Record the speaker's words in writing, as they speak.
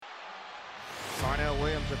Darnell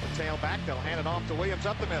Williams at the tailback. They'll hand it off to Williams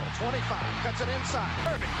up the middle. 25, cuts it inside.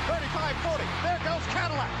 30, 35, 40. There goes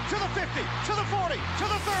Cadillac to the 50, to the 40, to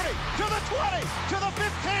the 30, to the 20, to the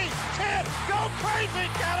 15, 10. Go crazy,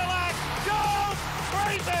 Cadillac! Go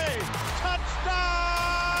crazy! Touchdown!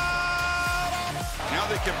 Now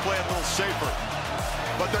they can play a little safer,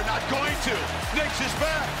 but they're not going to. Nix is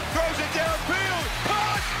back, throws it downfield.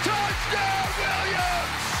 Caught! Touchdown,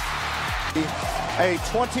 Williams! A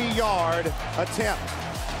 20-yard attempt.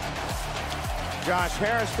 Josh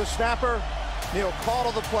Harris, the snapper. He'll call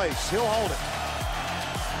to the place. He'll hold it.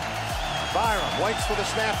 Byram waits for the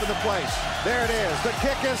snap to the place. There it is. The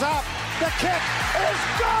kick is up. The kick is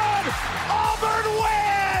good. Auburn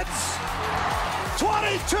wins.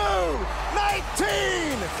 22-19.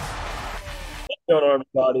 What's going on,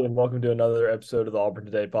 everybody, and welcome to another episode of the Auburn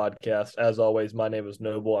Today podcast. As always, my name is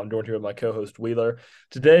Noble. I'm joined here with my co-host Wheeler.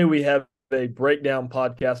 Today we have a breakdown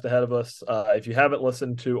podcast ahead of us. If you haven't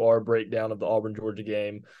listened to our breakdown of the Auburn-Georgia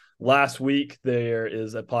game last week, there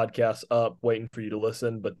is a podcast up waiting for you to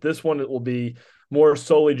listen. But this one, it will be more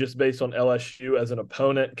solely just based on LSU as an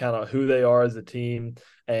opponent, kind of who they are as a team,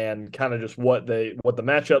 and kind of just what the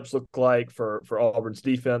matchups look like for Auburn's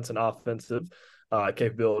defense and offensive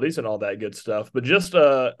capabilities and all that good stuff. But just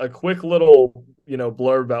a quick little,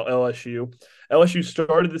 blurb about LSU. LSU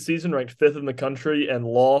started the season ranked 5th in the country and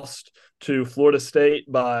lost to Florida State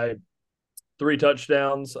by 3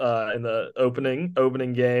 touchdowns in the opening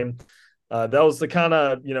game. That was the kind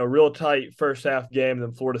of, real tight first half game.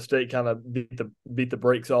 Then Florida State kind of beat the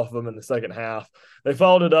brakes off of them in the second half. They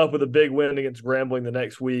followed it up with a big win against Grambling the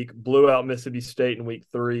next week, blew out Mississippi State in week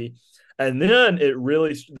 3. And then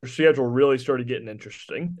their schedule really started getting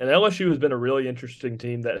interesting. And LSU has been a really interesting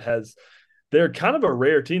team they're kind of a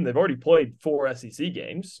rare team. They've already played 4 SEC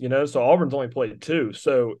games, so Auburn's only played 2.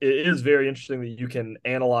 So it is very interesting that you can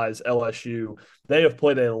analyze LSU. They have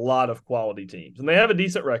played a lot of quality teams, and they have a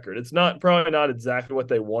decent record. It's probably not exactly what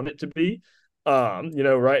they want it to be.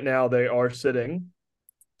 Right now they are sitting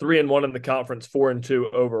 3-1 in the conference,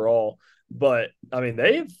 4-2 overall. But I mean,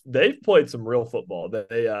 they've played some real football.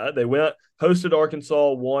 They hosted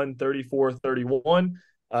Arkansas, won 34-31.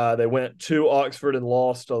 They went to Oxford and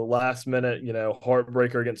lost a last minute,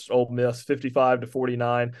 heartbreaker against Ole Miss,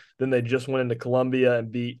 55-49. Then they just went into Columbia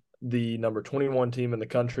and beat the number 21 team in the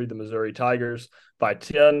country, the Missouri Tigers, by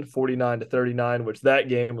 10, 49-39, which that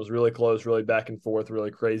game was really close, really back and forth,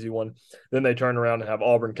 really crazy one. Then they turn around and have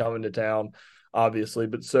Auburn coming to town, obviously.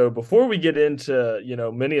 But so before we get into,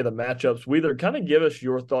 many of the matchups, Wheeler, kind of give us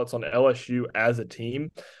your thoughts on LSU as a team.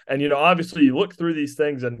 And, obviously you look through these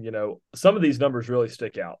things and, some of these numbers really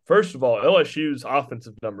stick out. First of all, LSU's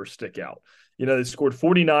offensive numbers stick out. They scored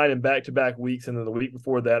 49 in back-to-back weeks, and then the week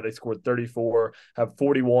before that they scored 34, have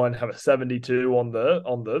 41, have a 72 on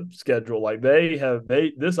the schedule. Like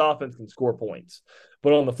this offense can score points.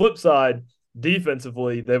 But on the flip side,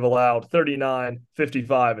 defensively, they've allowed 39,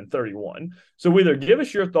 55, and 31. So either give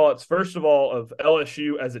us your thoughts, first of all, of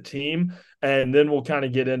LSU as a team, and then we'll kind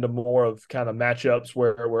of get into more of kind of matchups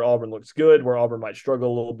where Auburn looks good, where Auburn might struggle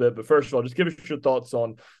a little bit. But first of all, just give us your thoughts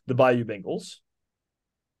on the Bayou Bengals.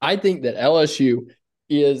 I think that LSU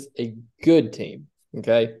is a good team,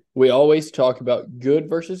 okay? We always talk about good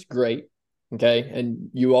versus great, okay? And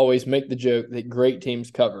you always make the joke that great teams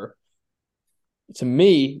cover. To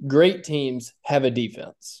me, great teams have a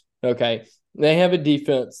defense, okay? They have a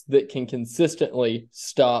defense that can consistently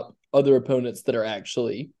stop other opponents that are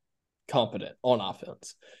actually competent on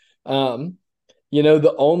offense.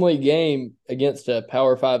 The only game against a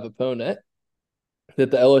Power 5 opponent that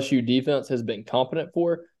the LSU defense has been competent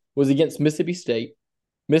for was against Mississippi State.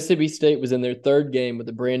 Mississippi State was in their 3rd game with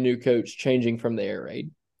a brand new coach changing from the air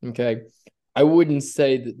raid, okay? I wouldn't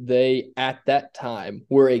say that they, at that time,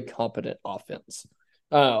 were a competent offense.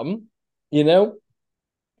 I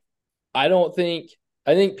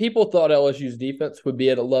think people thought LSU's defense would be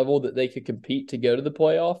at a level that they could compete to go to the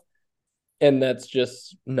playoff, and that's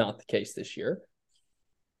just not the case this year.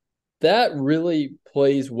 That really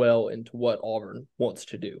plays well into what Auburn wants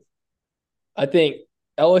to do. I think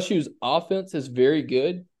LSU's offense is very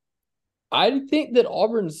good. I think that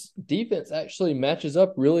Auburn's defense actually matches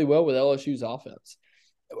up really well with LSU's offense.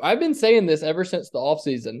 I've been saying this ever since the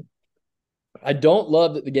offseason. I don't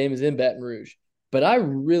love that the game is in Baton Rouge, but I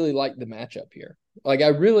really like the matchup here. Like, I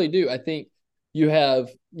really do. I think you have,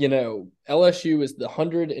 LSU is the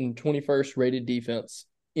 121st rated defense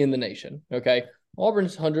in the nation, okay?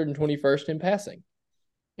 Auburn's 121st in passing.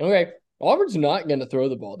 Okay, Auburn's not going to throw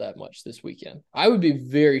the ball that much this weekend. I would be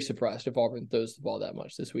very surprised if Auburn throws the ball that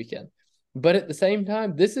much this weekend. But at the same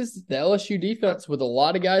time, this is the LSU defense with a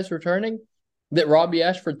lot of guys returning. that Robbie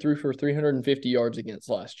Ashford threw for 350 yards against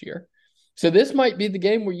last year. So this might be the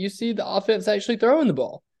game where you see the offense actually throwing the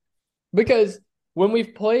ball. Because when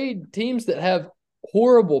we've played teams that have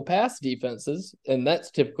horrible pass defenses, and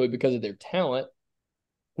that's typically because of their talent,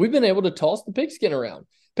 we've been able to toss the pigskin around.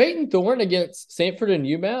 Peyton Thorne against Sanford and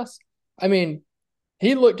UMass, I mean,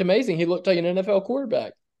 he looked amazing. He looked like an NFL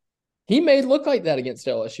quarterback. He may look like that against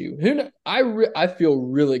LSU. I feel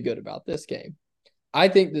really good about this game. I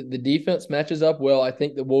think that the defense matches up well. I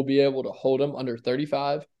think that we'll be able to hold them under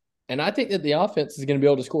 35. And I think that the offense is going to be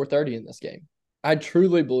able to score 30 in this game. I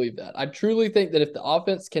truly believe that. I truly think that if the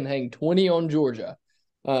offense can hang 20 on Georgia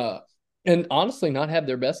and honestly not have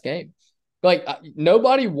their best game. Like,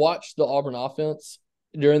 nobody watched the Auburn offense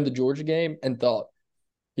during the Georgia game and thought,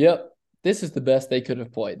 yep, this is the best they could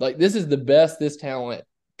have played. Like, this is the best this talent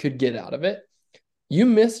could get out of it. You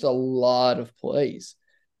missed a lot of plays.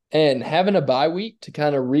 And having a bye week to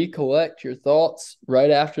kind of recollect your thoughts right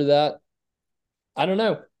after that, I don't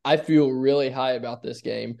know. I feel really high about this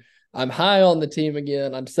game. I'm high on the team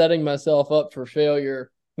again. I'm setting myself up for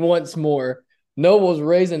failure once more. Noble's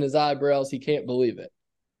raising his eyebrows. He can't believe it.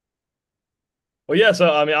 Well, yeah,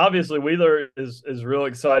 so, I mean, obviously Wheeler is real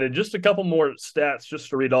excited. Just a couple more stats just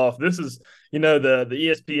to read off. This is, the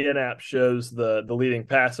ESPN app shows the leading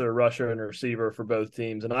passer, rusher, and receiver for both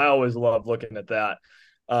teams, and I always love looking at that.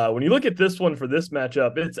 When you look at this one for this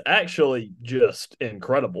matchup, it's actually just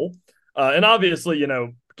incredible. And obviously,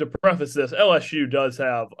 to preface this, LSU does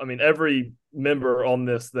have, I mean, every member on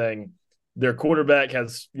this thing, their quarterback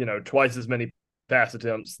has, twice as many pass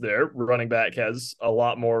attempts. Their running back has a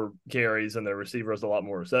lot more carries and their receiver has a lot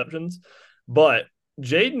more receptions. But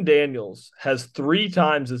Jaden Daniels has 3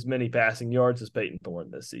 times as many passing yards as Peyton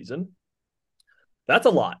Thorne this season. That's a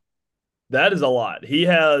lot. That is a lot. He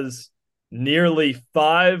has nearly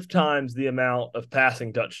 5 times the amount of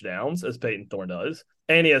passing touchdowns as Peyton Thorne does,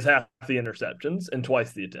 and he has half the interceptions and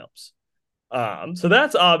twice the attempts. So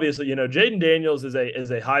that's obviously, Jaden Daniels is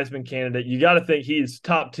a Heisman candidate. You got to think he's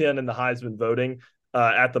top 10 in the Heisman voting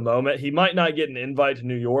at the moment. He might not get an invite to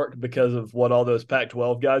New York because of what all those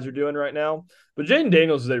Pac-12 guys are doing right now, but Jaden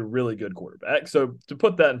Daniels is a really good quarterback. So to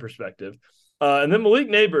put that in perspective, and then Malik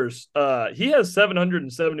Neighbors, he has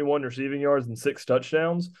 771 receiving yards and 6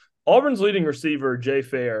 touchdowns. Auburn's leading receiver, Jay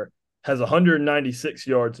Fair, has 196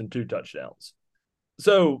 yards and 2 touchdowns.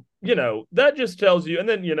 So, that just tells you. And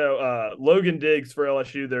then, Logan Diggs for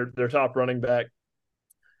LSU, their top running back,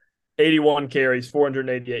 81 carries,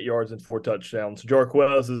 488 yards, and 4 touchdowns.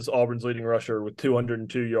 Jarquez is Auburn's leading rusher with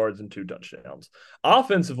 202 yards and 2 touchdowns.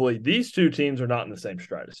 Offensively, these two teams are not in the same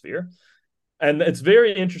stratosphere. And it's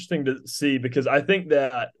very interesting to see because I think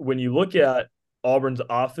that when you look at Auburn's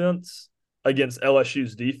offense against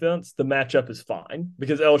LSU's defense, the matchup is fine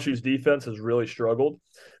because LSU's defense has really struggled.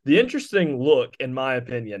 The interesting look, in my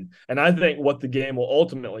opinion, and I think what the game will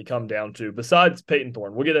ultimately come down to, besides Peyton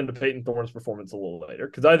Thorne, we'll get into Peyton Thorne's performance a little later,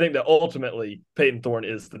 because I think that ultimately Peyton Thorne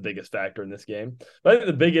is the biggest factor in this game. But I think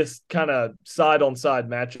the biggest kind of side-on-side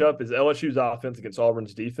matchup is LSU's offense against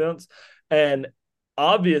Auburn's defense. And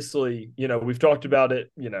obviously, we've talked about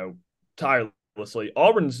it, tirelessly.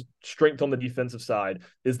 Auburn's strength on the defensive side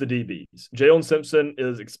is the DBs. Jalen Simpson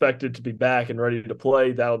is expected to be back and ready to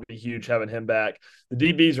play. That'll be huge having him back. The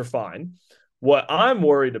DBs are fine. What I'm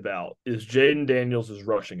worried about is Jaden Daniels'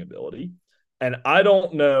 rushing ability. And I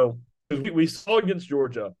don't know. We saw against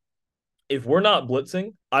Georgia, if we're not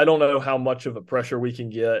blitzing, I don't know how much of a pressure we can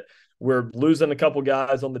get. We're losing a couple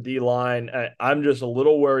guys on the D-line. I'm just a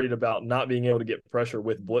little worried about not being able to get pressure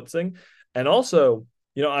with blitzing. And also,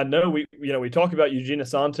 I know we talk about Eugene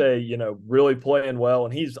Asante, really playing well,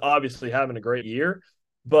 and he's obviously having a great year,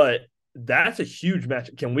 but that's a huge match.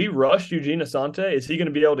 Can we rush Eugene Asante? Is he going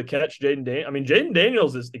to be able to catch Jaden Daniels? I mean, Jaden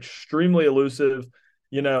Daniels is extremely elusive.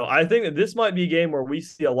 I think that this might be a game where we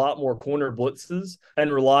see a lot more corner blitzes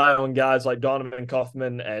and rely on guys like Donovan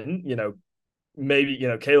Kaufman and, maybe,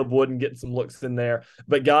 Caleb Wooden getting some looks in there,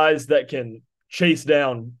 but guys that can chase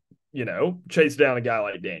down a guy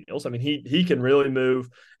like Daniels. I mean, he can really move,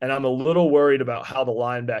 and I'm a little worried about how the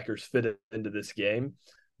linebackers fit into this game.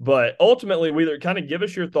 But ultimately, Wheeler, kind of give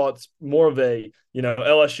us your thoughts, more of a,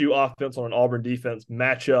 LSU offense on an Auburn defense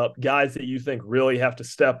matchup, guys that you think really have to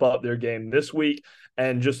step up their game this week,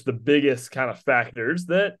 and just the biggest kind of factors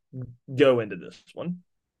that go into this one.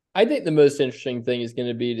 I think the most interesting thing is going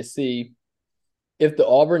to be to see if the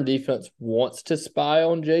Auburn defense wants to spy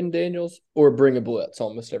on Jaden Daniels or bring a blitz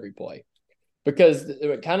almost every play. Because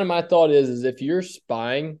kind of my thought is if you're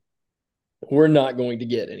spying, we're not going to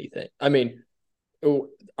get anything. I mean,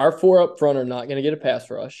 our 4 up front are not going to get a pass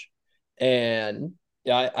rush. And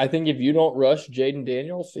Yeah, I think if you don't rush Jaden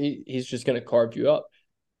Daniels, he's just going to carve you up.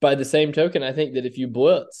 By the same token, I think that if you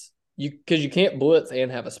blitz, because you can't blitz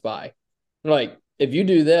and have a spy. Like, if you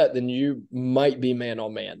do that, then you might be man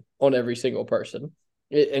on man on every single person.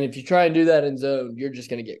 And if you try and do that in zone, you're just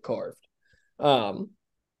going to get carved.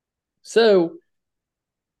 So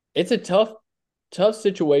it's a tough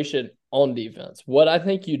situation on defense. What I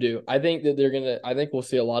think you do, I think that I think we'll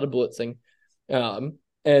see a lot of blitzing.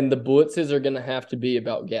 And the blitzes are going to have to be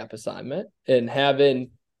about gap assignment and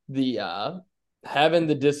having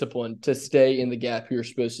the discipline to stay in the gap you're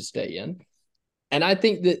supposed to stay in. And I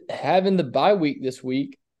think that having the bye week this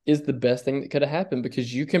week is the best thing that could have happened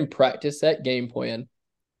because you can practice that game plan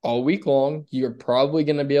all week long. You're probably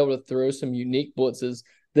going to be able to throw some unique blitzes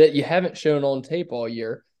that you haven't shown on tape all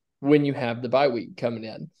year when you have the bye week coming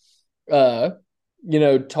in.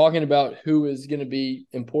 Talking about who is going to be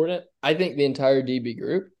important, I think the entire DB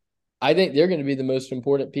group, I think they're going to be the most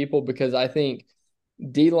important people because I think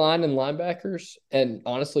D-line and linebackers, and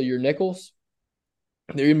honestly, your nickels,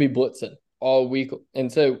 they're going to be blitzing all week.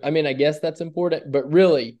 And so, I mean, I guess that's important, but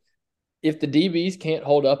really, if the DBs can't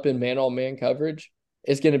hold up in man-on-man coverage,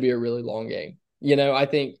 it's going to be a really long game. I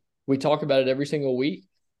think we talk about it every single week,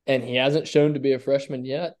 and he hasn't shown to be a freshman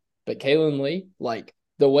yet, but Kalen Lee, like,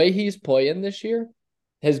 the way he's playing this year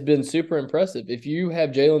has been super impressive. If you have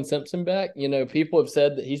Jalen Simpson back, people have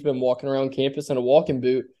said that he's been walking around campus in a walking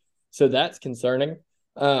boot, so that's concerning.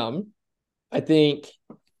 I think,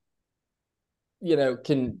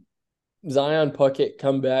 can Zion Puckett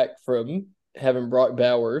come back from having Brock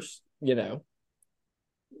Bowers,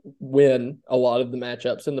 win a lot of the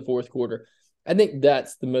matchups in the fourth quarter? I think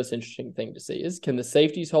that's the most interesting thing to see is can the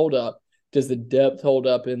safeties hold up? Does the depth hold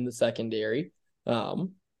up in the secondary?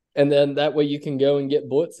 And then that way you can go and get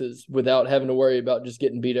blitzes without having to worry about just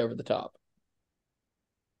getting beat over the top.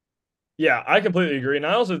 Yeah, I completely agree. And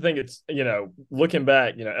I also think it's, looking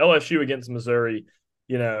back, LSU against Missouri,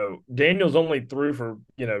 Daniels only threw for,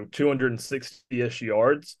 260-ish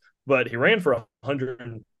yards, but he ran for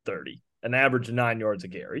 130, an average of 9 yards a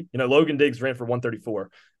carry. Logan Diggs ran for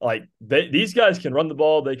 134. Like, these guys can run the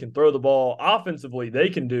ball. They can throw the ball. Offensively, they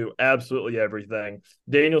can do absolutely everything.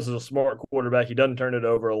 Daniels is a smart quarterback. He doesn't turn it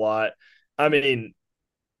over a lot. I mean,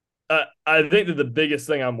 I think that the biggest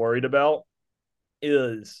thing I'm worried about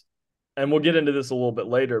is, and we'll get into this a little bit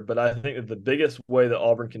later, but I think that the biggest way that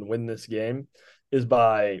Auburn can win this game is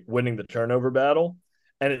by winning the turnover battle.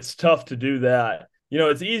 And it's tough to do that.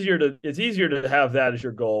 It's easier to have that as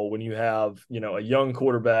your goal when you have, a young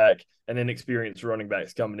quarterback and inexperienced running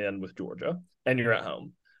backs coming in with Georgia and you're at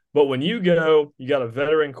home. But when you got a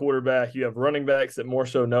veteran quarterback, you have running backs that more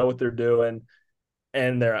so know what they're doing,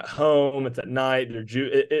 and they're at home, it's at night,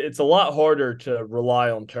 it's a lot harder to rely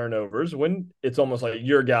on turnovers when it's almost like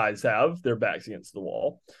your guys have their backs against the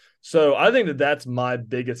wall. So I think that that's my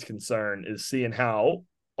biggest concern is seeing how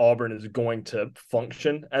Auburn is going to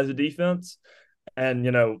function as a defense. And,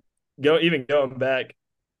 going back,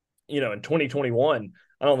 in 2021,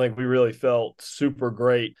 I don't think we really felt super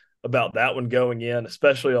great about that one going in,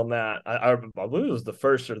 especially on that. I believe it was the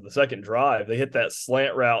first or the second drive. They hit that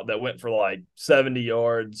slant route that went for like 70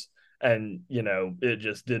 yards. And, it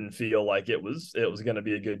just didn't feel like it was going to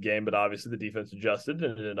be a good game. But obviously the defense adjusted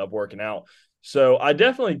and it ended up working out. So I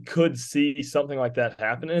definitely could see something like that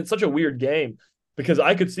happen. And it's such a weird game because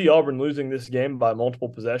I could see Auburn losing this game by multiple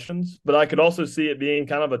possessions, but I could also see it being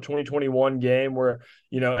kind of a 2021 game where,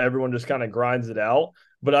 everyone just kind of grinds it out.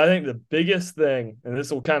 But I think the biggest thing, and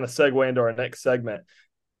this will kind of segue into our next segment,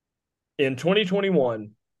 in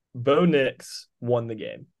 2021, Bo Nix won the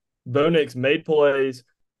game. Bo Nix made plays.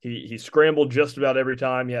 He scrambled just about every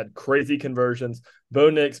time. He had crazy conversions. Bo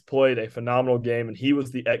Nix played a phenomenal game, and he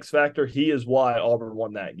was the X factor. He is why Auburn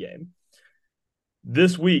won that game.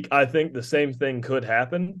 This week, I think the same thing could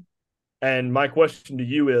happen. And my question to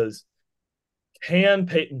you is,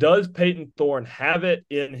 does Peyton Thorne have it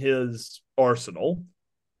in his arsenal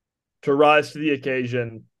to rise to the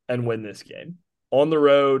occasion and win this game? On the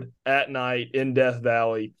road, at night, in Death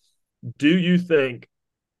Valley, do you think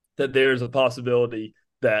that there's a possibility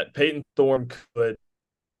that Peyton Thorne could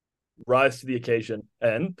rise to the occasion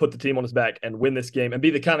and put the team on his back and win this game and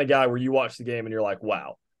be the kind of guy where you watch the game and you're like,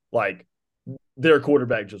 wow, like their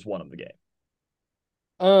quarterback just won them the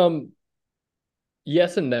game?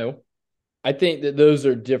 Yes and no. I think that those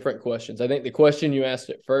are different questions. I think the question you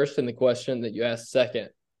asked at first and the question that you asked second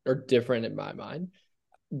are different in my mind.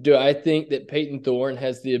 Do I think that Peyton Thorne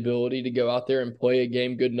has the ability to go out there and play a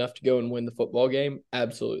game good enough to go and win the football game?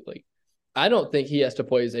 Absolutely. I don't think he has to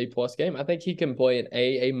play his A+ game. I think he can play an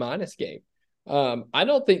A- game. I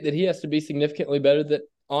don't think that he has to be significantly better than,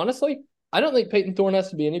 honestly, I don't think Peyton Thorne has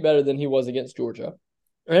to be any better than he was against Georgia.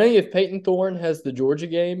 I think if Peyton Thorne has the Georgia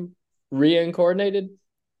game reincarnated,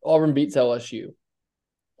 Auburn beats LSU,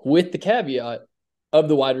 with the caveat of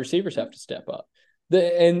the wide receivers have to step up.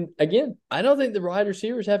 And again, I don't think the wide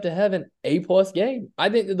receivers have to have an A-plus game. I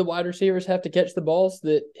think that the wide receivers have to catch the balls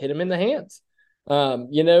that hit them in the hands.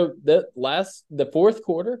 The fourth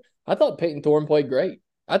quarter, I thought Peyton Thorne played great.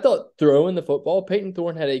 I thought throwing the football, Peyton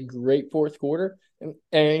Thorne had a great fourth quarter,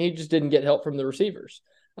 and he just didn't get help from the receivers.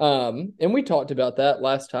 And we talked about that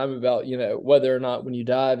last time about, whether or not when you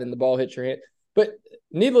dive and the ball hits your hand. But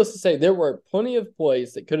needless to say, there were plenty of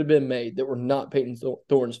plays that could have been made that were not Peyton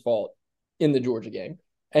Thorne's fault in the Georgia game.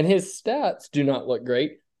 And his stats do not look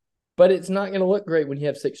great, but it's not going to look great when you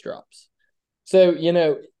have 6 drops. So,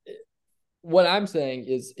 what I'm saying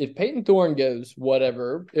is if Peyton Thorne goes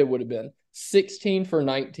whatever it would have been, 16 for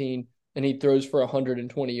 19, and he throws for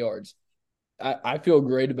 120 yards, I feel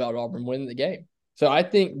great about Auburn winning the game. So I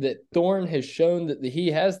think that Thorne has shown that he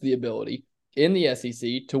has the ability in the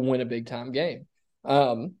SEC to win a big-time game.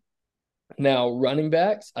 Now, running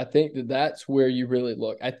backs, I think that's where you really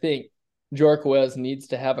look. I think Jarquez needs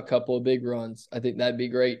to have a couple of big runs. I think that'd be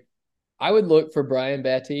great. I would look for Brian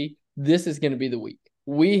Battie. This is going to be the week.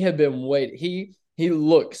 We have been waiting. He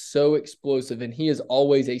looks so explosive, and he is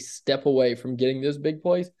always a step away from getting those big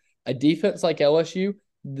plays. A defense like LSU,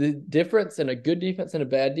 the difference in a good defense and a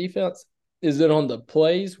bad defense is that on the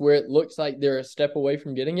plays where it looks like they're a step away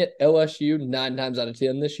from getting it, LSU 9 times out of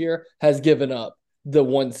 10 this year has given up the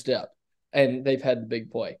one step, and they've had the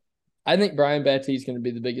big play. I think Brian Battie is going to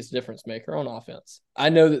be the biggest difference maker on offense. I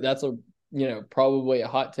know that that's probably a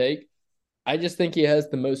hot take. I just think he has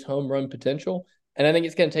the most home run potential, and I think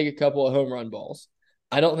it's going to take a couple of home run balls.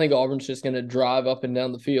 I don't think Auburn's just going to drive up and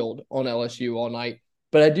down the field on LSU all night,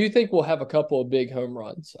 but I do think we'll have a couple of big home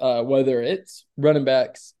runs, whether it's running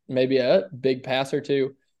backs, maybe a big pass or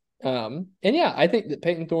two. I think that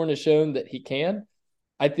Peyton Thorne has shown that he can.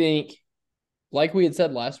 I think, like we had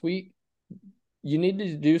said last week, you need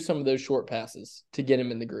to do some of those short passes to get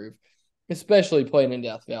him in the groove, especially playing in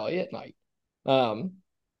Death Valley at night.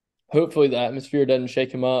 Hopefully the atmosphere doesn't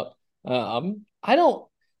shake him up.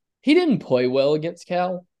 He didn't play well against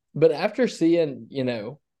Cal, but after seeing,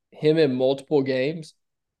 him in multiple games,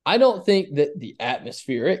 I don't think that the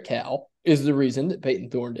atmosphere at Cal is the reason that Peyton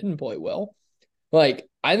Thorne didn't play well.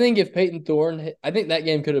 I think if Peyton Thorne, I think that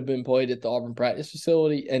game could have been played at the Auburn practice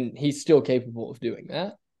facility, and he's still capable of doing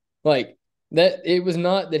that. That it was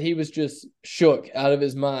not that he was just shook out of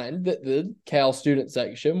his mind that the Cal student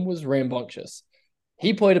section was rambunctious.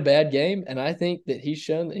 He played a bad game, and I think that he's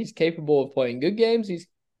shown that he's capable of playing good games. He's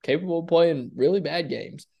capable of playing really bad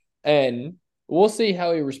games. And we'll see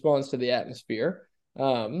how he responds to the atmosphere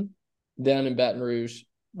down in Baton Rouge.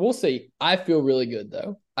 We'll see. I feel really good,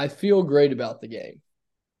 though. I feel great about the game.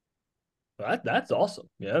 That's awesome.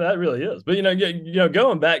 Yeah, that really is. But,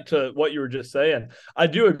 going back to what you were just saying, I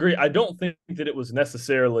do agree. I don't think that it was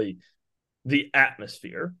necessarily the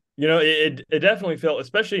atmosphere. It definitely felt,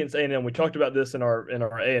 especially in A&M, we talked about this in our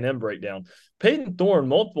A&M breakdown. Peyton Thorne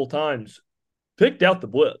multiple times picked out the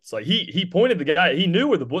blitz. He pointed the guy. He knew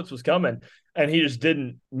where the blitz was coming, and he just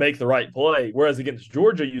didn't make the right play. Whereas against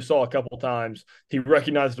Georgia, you saw a couple times he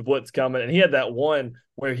recognized the blitz coming, and he had that one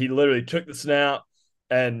where he literally took the snap,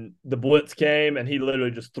 and the blitz came, and he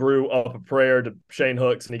literally just threw up a prayer to Shane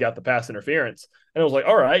Hooks, and he got the pass interference. And it was like,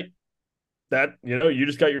 all right, that, you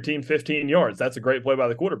just got your team 15 yards. That's a great play by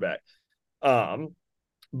the quarterback.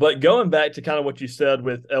 But going back to kind of what you said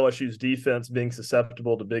with LSU's defense being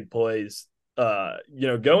susceptible to big plays,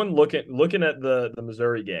 looking at the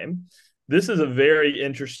Missouri game, this is a very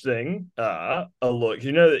interesting a look.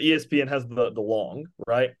 The ESPN has the long,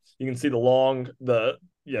 right? You can see the long, the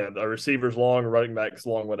receiver's long, running back's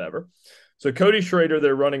long, whatever. So Cody Schrader,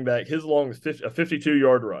 their running back, his long was a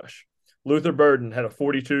 52-yard rush. Luther Burden had a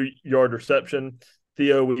 42-yard reception.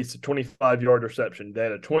 Theo Weiss, a 25-yard reception. They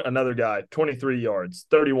had another guy, 23 yards,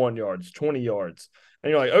 31 yards, 20 yards.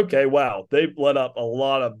 And you're like, okay, wow, they've let up a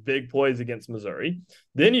lot of big plays against Missouri.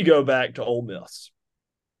 Then you go back to Ole Miss.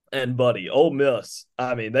 And, buddy, Ole Miss,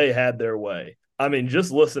 they had their way.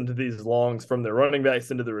 Just listen to these longs from the running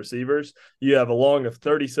backs into the receivers. You have a long of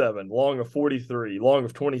 37, long of 43, long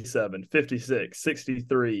of 27, 56,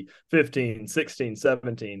 63, 15, 16,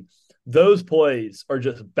 17. Those plays are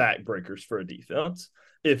just backbreakers for a defense.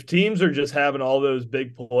 If teams are just having all those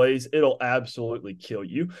big plays, it'll absolutely kill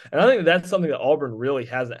you. And I think that's something that Auburn really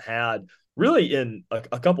hasn't had really in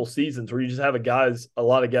a couple seasons, where you just have a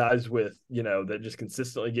lot of guys with, that just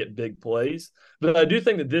consistently get big plays. But I do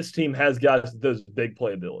think that this team has guys with those big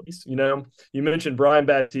play abilities. You mentioned Brian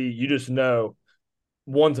Battie. You just know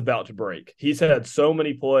one's about to break. He's had so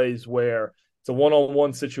many plays where it's a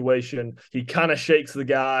one-on-one situation. He kind of shakes the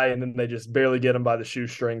guy, and then they just barely get him by the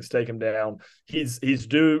shoestrings, take him down. He's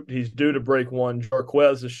due to break one.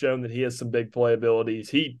 Jarquez has shown that he has some big play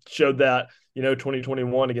abilities. He showed that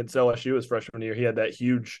 2021 against LSU his freshman year. He had that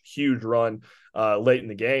huge run late in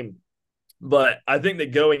the game. But I think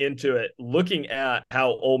that going into it, looking at how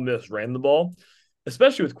Ole Miss ran the ball,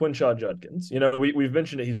 especially with Quinshon Judkins, we've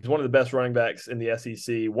mentioned it. He's one of the best running backs in the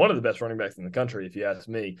SEC, one of the best running backs in the country, if you ask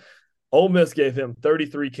me. Ole Miss gave him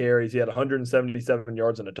 33 carries. He had 177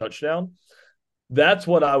 yards and a touchdown. That's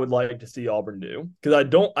what I would like to see Auburn do,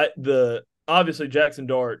 because obviously Jackson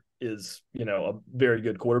Dart is, a very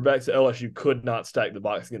good quarterback, so LSU could not stack the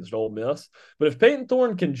box against Ole Miss. But if Peyton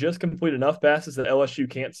Thorne can just complete enough passes that LSU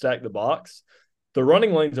can't stack the box, the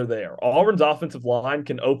running lanes are there. Auburn's offensive line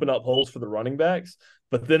can open up holes for the running backs,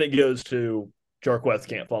 but then it goes to Jarquez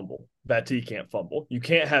can't fumble. Battie can't fumble. You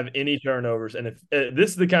can't have any turnovers. And if this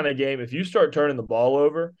is the kind of game, if you start turning the ball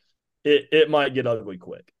over, it might get ugly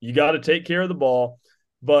quick. You got to take care of the ball.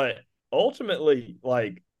 But ultimately,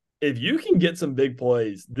 if you can get some big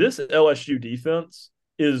plays, this LSU defense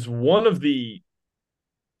is one of the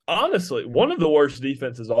worst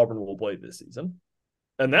defenses Auburn will play this season.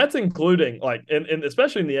 And that's including, and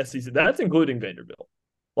especially in the SEC, that's including Vanderbilt.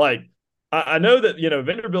 I know that,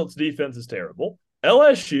 Vanderbilt's defense is terrible.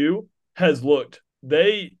 LSU has looked,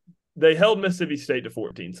 they held Mississippi State to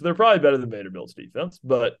 14, so they're probably better than Vanderbilt's defense.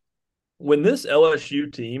 But when this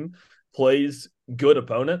LSU team plays good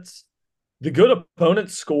opponents, the good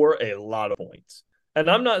opponents score a lot of points. And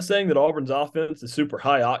I'm not saying that Auburn's offense is super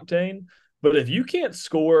high octane, but if you can't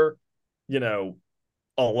score, a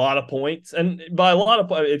lot of points, and by a lot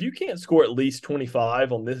of, if you can't score at least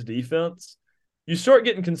 25 on this defense, you start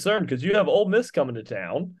getting concerned because you have Ole Miss coming to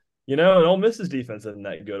town, and Ole Miss's defense isn't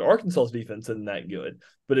that good. Arkansas's defense isn't that good.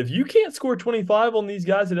 But if you can't score 25 on these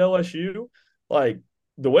guys at LSU,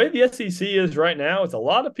 the way the SEC is right now, it's a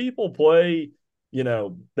lot of people play,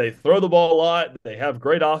 they throw the ball a lot. They have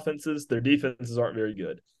great offenses. Their defenses aren't very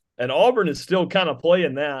good. And Auburn is still kind of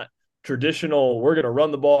playing that traditional, we're going to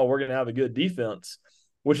run the ball, we're going to have a good defense,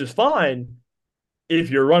 which is fine if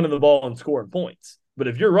you're running the ball and scoring points. But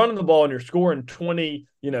if you're running the ball and you're scoring 17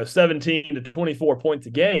 to 24 points a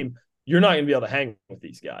game, you're not going to be able to hang with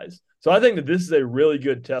these guys. So I think that this is a really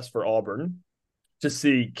good test for Auburn to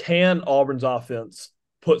see, can Auburn's offense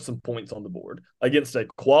put some points on the board against a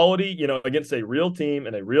quality, against a real team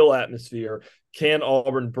and a real atmosphere? Can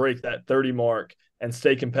Auburn break that 30 mark and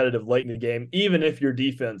stay competitive late in the game, even if your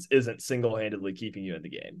defense isn't single-handedly keeping you in the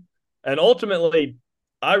game? And ultimately,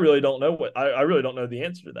 I really don't know the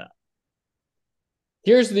answer to that.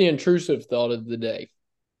 Here's the intrusive thought of the day.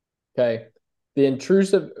 Okay.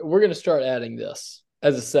 We're going to start adding this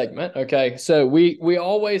as a segment. Okay. So we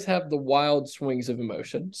always have the wild swings of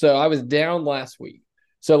emotion. So I was down last week.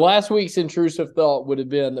 So last week's intrusive thought would have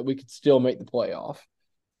been that we could still make the playoff.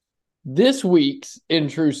 This week's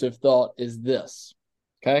intrusive thought is this.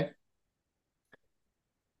 Okay.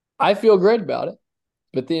 I feel great about it,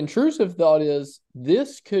 but the intrusive thought is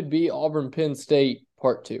this could be Auburn Penn State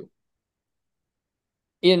Part 2.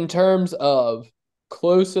 In terms of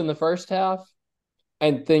close in the first half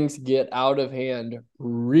and things get out of hand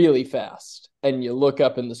really fast, and you look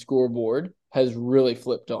up and the scoreboard has really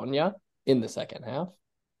flipped on you in the second half.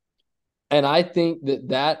 And I think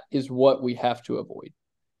that is what we have to avoid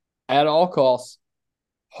at all costs.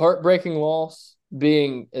 Heartbreaking loss,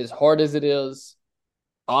 being as hard as it is,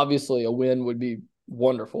 obviously a win would be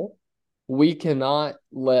wonderful. We cannot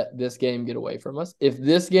let this game get away from us. If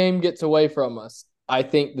this game gets away from us, I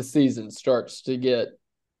think the season starts to get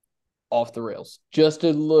off the rails just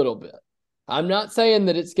a little bit. I'm not saying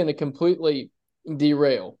that it's going to completely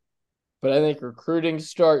derail, but I think recruiting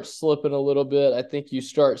starts slipping a little bit. I think you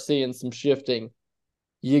start seeing some shifting.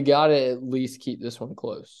 You got to at least keep this one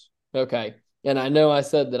close. Okay. And I know I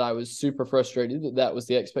said that I was super frustrated that was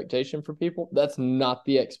the expectation for people. That's not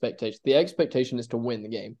the expectation. The expectation is to win the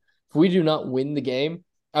game. If we do not win the game,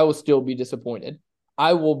 I will still be disappointed.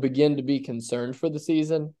 I will begin to be concerned for the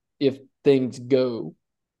season if things go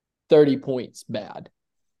 30 points bad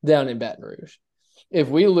down in Baton Rouge. If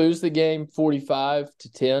we lose the game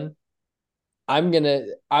 45-10,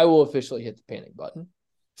 I will officially hit the panic button.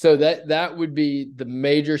 So that would be the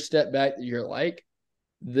major step back that you're like,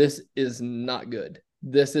 this is not good.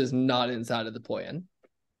 This is not inside of the plan.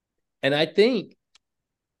 And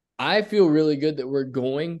I feel really good that we're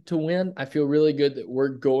going to win. I feel really good that we're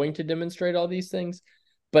going to demonstrate all these things,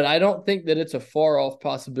 but I don't think that it's a far off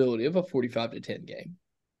possibility of a 45-10 game.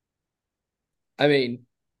 I mean,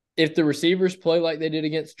 if the receivers play like they did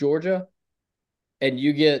against Georgia, and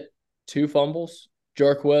you get 2 fumbles,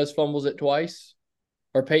 Jarquez fumbles it twice,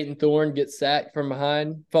 or Peyton Thorne gets sacked from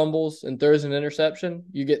behind, fumbles, and throws an interception,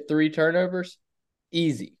 you get 3 turnovers,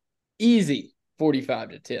 easy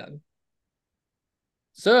 45-10.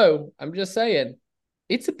 So I'm just saying,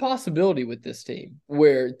 it's a possibility with this team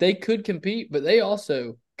where they could compete, but they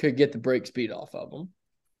also could get the break speed off of them.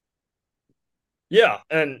 Yeah,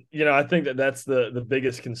 and I think that's the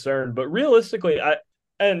biggest concern. But realistically,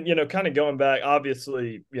 kind of going back,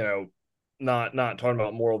 obviously, not talking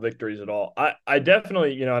about moral victories at all. I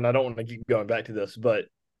definitely, and I don't want to keep going back to this, but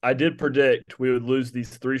I did predict we would lose these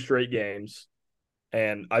 3 straight games.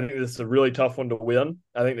 And I think this is a really tough one to win.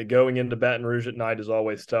 I think that going into Baton Rouge at night is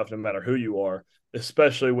always tough, no matter who you are,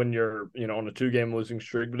 especially when you're, on a 2-game losing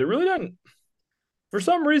streak. But it really doesn't, for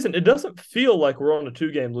some reason, it doesn't feel like we're on a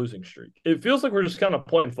 2-game losing streak. It feels like we're just kind of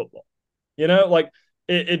playing football.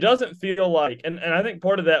 It doesn't feel like, and I think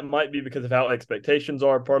part of that might be because of how expectations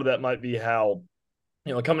are. Part of that might be how,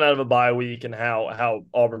 coming out of a bye week and how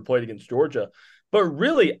Auburn played against Georgia. But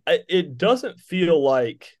really, it doesn't feel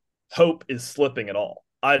like hope is slipping at all.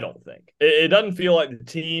 I don't think it doesn't feel like the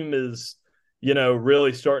team is,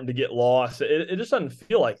 really starting to get lost. It just doesn't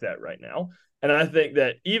feel like that right now. And I think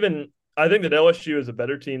that LSU is a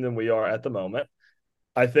better team than we are at the moment.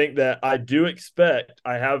 I think that I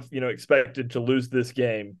have, expected to lose this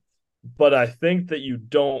game, but I think that you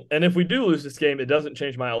don't. And if we do lose this game, it doesn't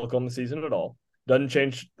change my outlook on the season at all. Doesn't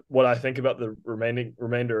change what I think about the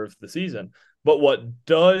remainder of the season. But what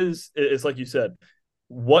does is, like you said,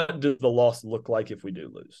 what does the loss look like if we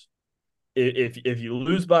do lose? If you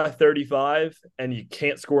lose by 35 and you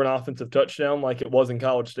can't score an offensive touchdown like it was in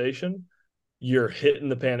College Station, you're hitting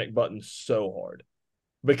the panic button so hard,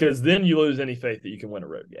 because then you lose any faith that you can win a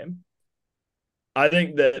road game. I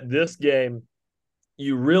think that this game,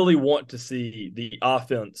 you really want to see the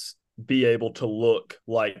offense be able to look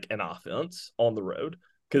like an offense on the road,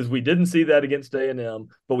 because we didn't see that against A&M,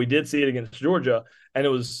 but we did see it against Georgia. And it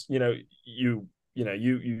was, you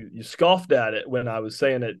scoffed at it when I was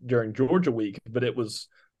saying it during Georgia week, but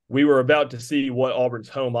we were about to see what Auburn's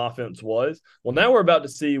home offense was. Well, now we're about to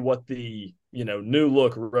see what the, new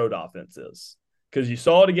look road offense is, because you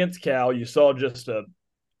saw it against Cal. You saw just a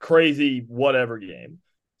crazy whatever game.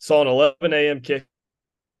 Saw an 11 a.m. kick.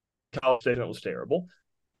 College Station, that was terrible.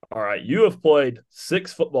 All right, you have played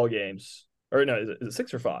 6 football games. Or no, is it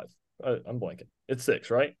 6 or 5? I'm blanking. It's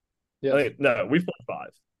 6, right? Yeah. No, we've played 5.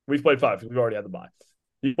 We've played 5 because we've already had the bye.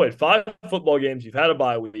 You played 5 football games. You've had a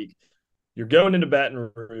bye week. You're going into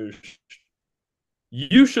Baton Rouge.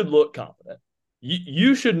 You should look confident.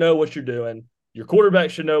 You should know what you're doing. Your quarterback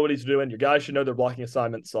should know what he's doing. Your guys should know their blocking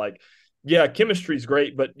assignments. Like, yeah, chemistry's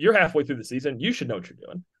great, but you're halfway through the season. You should know what you're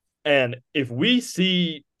doing. And if we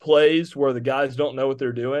see plays where the guys don't know what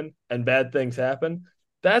they're doing and bad things happen,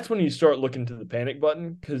 that's when you start looking to the panic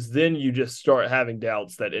button, because then you just start having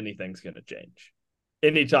doubts that anything's going to change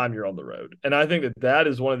anytime you're on the road. And I think that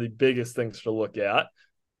is one of the biggest things to look at.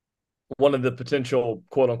 One of the potential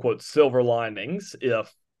quote unquote silver linings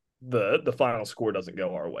if the final score doesn't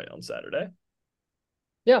go our way on Saturday.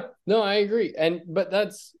 Yeah, no, I agree. But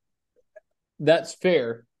that's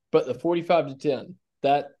fair. But the 45-10,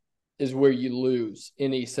 that is where you lose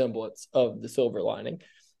any semblance of the silver lining.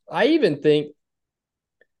 I even think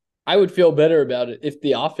I would feel better about it if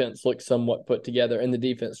the offense looks somewhat put together and the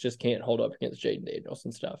defense just can't hold up against Jaden Daniels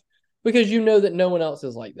and stuff, because you know that no one else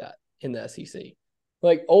is like that in the SEC.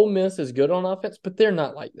 Like, Ole Miss is good on offense, but they're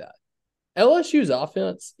not like that. LSU's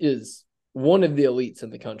offense is one of the elites in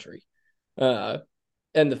the country.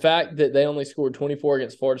 And the fact that they only scored 24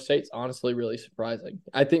 against Florida State is honestly really surprising.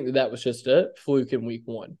 I think that was just a fluke in week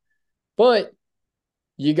 1. But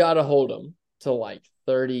you got to hold them to like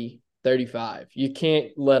 30, 35. You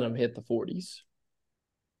can't let them hit the 40s.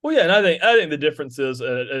 Well, yeah, and I think the difference is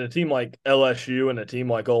a team like LSU and a team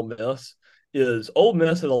like Ole Miss is Ole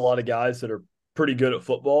Miss has a lot of guys that are pretty good at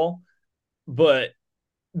football, but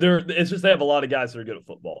it's just they have a lot of guys that are good at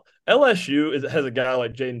football. LSU has a guy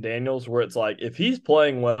like Jaden Daniels where it's like, if he's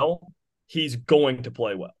playing well, he's going to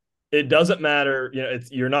play well. It doesn't matter,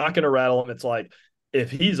 you're not going to rattle him. It's like, if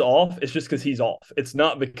he's off, it's just because he's off. It's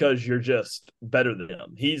not because you're just better than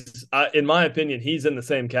him. In my opinion, he's in the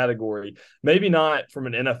same category. Maybe not from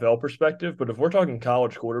an NFL perspective, but if we're talking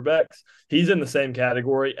college quarterbacks, he's in the same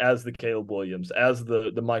category as the Caleb Williams, as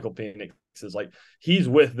the Michael Penixes. Like, he's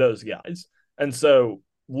with those guys. And so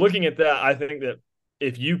looking at that, I think that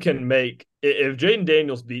if Jaden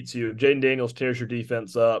Daniels beats you, if Jaden Daniels tears your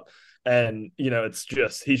defense up, and he's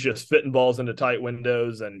just fitting balls into tight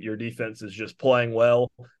windows, and your defense is just playing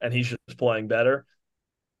well, and he's just playing better,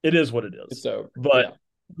 it is what it is. So, but yeah.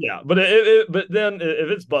 Yeah, but but then if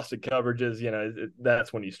it's busted coverages,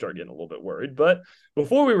 that's when you start getting a little bit worried. But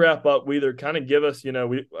before we wrap up, we either kind of give us,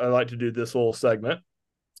 I like to do this little segment.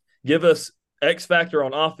 Give us X factor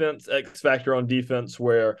on offense, X factor on defense,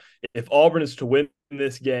 where if Auburn is to win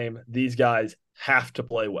this game, these guys have to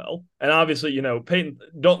play well. And obviously, Peyton,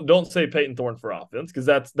 don't say Peyton Thorne for offense, because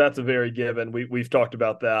that's a very given. We've talked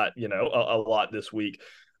about that, a lot this week.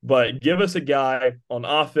 But give us a guy on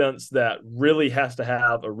offense that really has to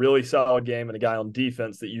have a really solid game, and a guy on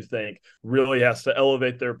defense that you think really has to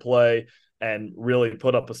elevate their play and really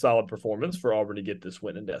put up a solid performance for Auburn to get this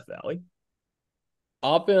win in Death Valley.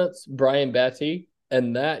 Offense, Brian Batty,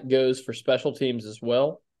 and that goes for special teams as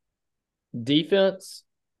well. Defense,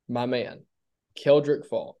 my man, Keldrick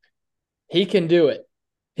Falk. He can do it.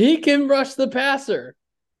 He can rush the passer,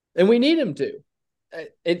 and we need him to.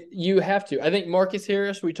 You have to. I think Marcus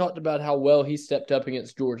Harris, we talked about how well he stepped up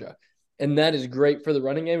against Georgia, and that is great for the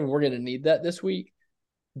running game, and we're going to need that this week.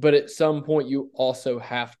 But at some point, you also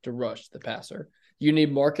have to rush the passer. You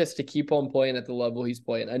need Marcus to keep on playing at the level he's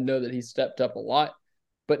playing. I know that he's stepped up a lot,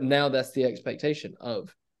 but now that's the expectation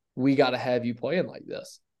of, we got to have you playing like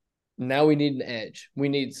this. Now we need an edge. We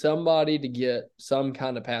need somebody to get some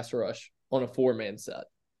kind of pass rush on a 4-man set.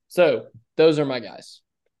 So those are my guys.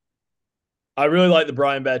 I really like the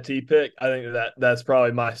Brian Batty pick. I think that's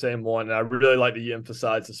probably my same one. And I really like that you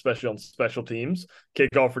emphasize, especially on special teams,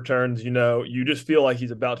 kickoff returns. You just feel like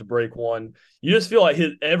he's about to break one. You just feel like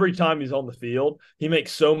every time he's on the field, he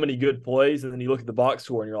makes so many good plays. And then you look at the box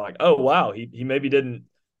score and you're like, oh, wow, he maybe didn't.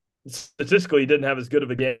 Statistically, he didn't have as good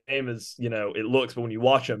of a game as it looks, but when you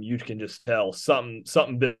watch him, you can just tell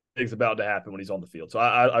something big is about to happen when he's on the field. So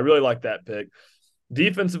I really like that pick.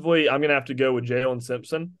 Defensively, I'm going to have to go with Jalen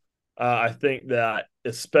Simpson. I think that,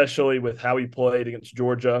 especially with how he played against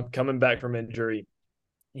Georgia, coming back from injury,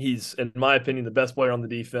 he's, in my opinion, the best player on the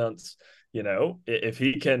defense. If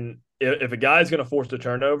a guy's going to force a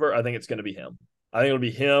turnover, I think it's going to be him. I think it'll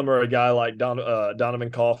be him or a guy like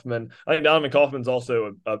Donovan Kaufman. I think Donovan Kaufman's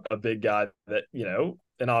also a big guy that,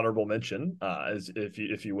 an honorable mention,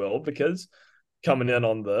 if you will, because coming in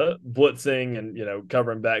on the blitzing and,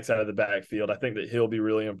 covering backside of the backfield, I think that he'll be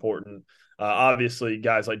really important. Obviously,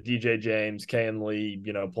 guys like DJ James, Kayan Lee,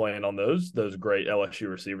 playing on those great LSU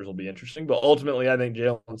receivers will be interesting. But ultimately, I think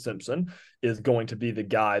Jalen Simpson is going to be the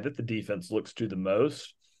guy that the defense looks to the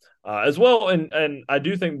most. As well, and I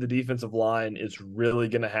do think the defensive line is really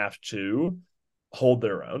going to have to hold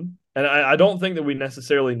their own. And I don't think that we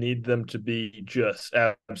necessarily need them to be just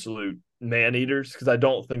absolute man-eaters, because I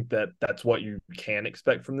don't think that that's what you can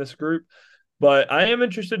expect from this group. But I am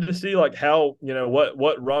interested to see how,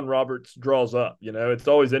 what Ron Roberts draws up. It's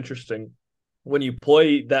always interesting when you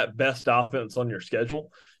play that best offense on your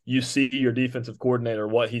schedule, you see your defensive coordinator,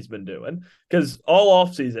 what he's been doing. Because all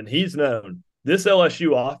offseason, he's known this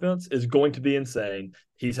LSU offense is going to be insane.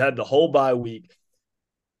 He's had the whole bye week.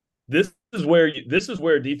 This is where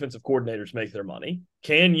defensive coordinators make their money.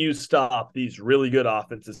 Can you stop these really good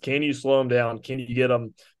offenses? Can you slow them down? Can you get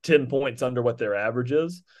them 10 points under what their average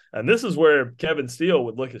is? And this is where Kevin Steele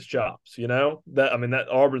would lick his chops. That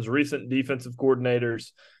Auburn's recent defensive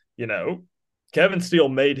coordinators, Kevin Steele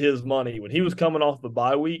made his money when he was coming off the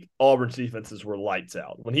bye week. Auburn's defenses were lights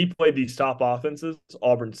out. When he played these top offenses,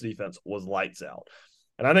 Auburn's defense was lights out.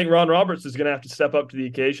 And I think Ron Roberts is going to have to step up to the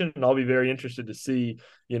occasion, and I'll be very interested to see,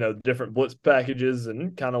 different blitz packages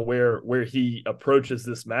and kind of where he approaches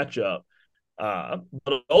this matchup.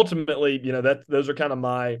 But ultimately, those are kind of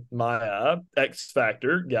my X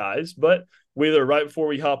factor guys. But Wheeler, right before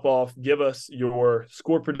we hop off, give us your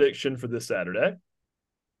score prediction for this Saturday.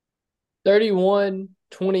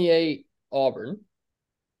 31-28 Auburn.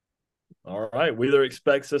 All right. Wheeler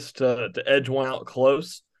expects us to edge one out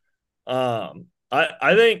close. I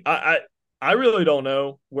think I really don't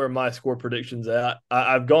know where my score prediction's at.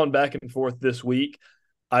 I've gone back and forth this week.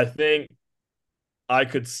 I think I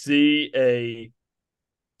could see a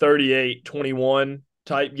 38-21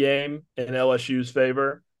 type game in LSU's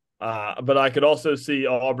favor. But I could also see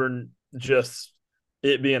Auburn just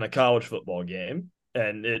it being a college football game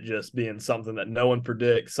and it just being something that no one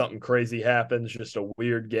predicts, something crazy happens, just a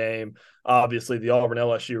weird game. Obviously, the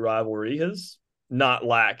Auburn-LSU rivalry has not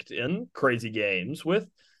lacked in crazy games with,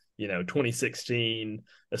 2016,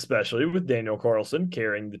 especially with Daniel Carlson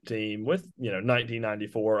carrying the team with,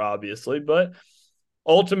 1994, obviously. But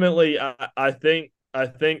ultimately, I think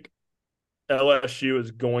LSU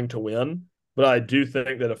is going to win. But I do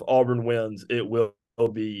think that if Auburn wins, it will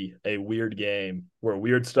be a weird game where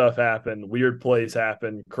weird stuff happen, weird plays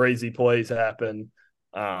happen, crazy plays happen.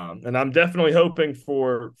 And I'm definitely hoping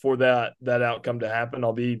for that outcome to happen.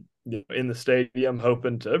 I'll be in the stadium,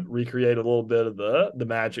 hoping to recreate a little bit of the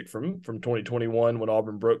magic from 2021 when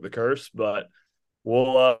Auburn broke the curse. But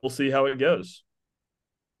we'll see how it goes.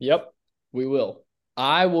 Yep, we will.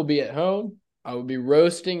 I will be at home. I will be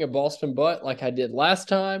roasting a Boston butt like I did last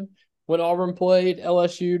time when Auburn played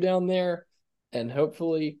LSU down there, and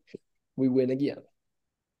hopefully we win again.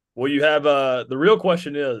 Will you have the real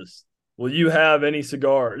question is, will you have any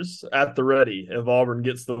cigars at the ready if Auburn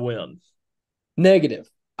gets the win? Negative.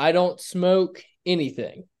 I don't smoke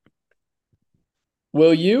anything.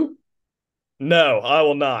 Will you? No, I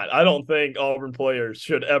will not. I don't think Auburn players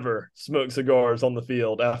should ever smoke cigars on the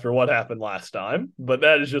field after what happened last time, but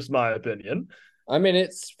that is just my opinion. I mean,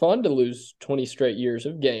 it's fun to lose 20 straight years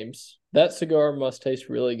of games. That cigar must taste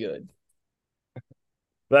really good.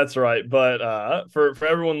 That's right. But for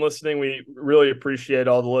everyone listening, we really appreciate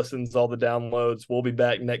all the listens, all the downloads. We'll be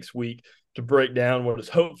back next week to break down what is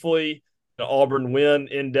hopefully an Auburn win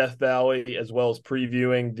in Death Valley, as well as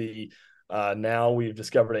previewing the now we've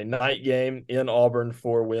discovered a night game in Auburn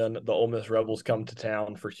for when the Ole Miss Rebels come to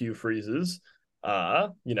town for Hugh Freeze's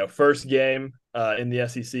first game in the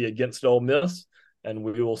SEC against Ole Miss, and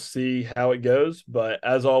we will see how it goes. But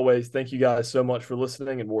as always, thank you guys so much for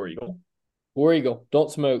listening, and War Eagle. War Eagle,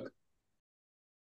 don't smoke.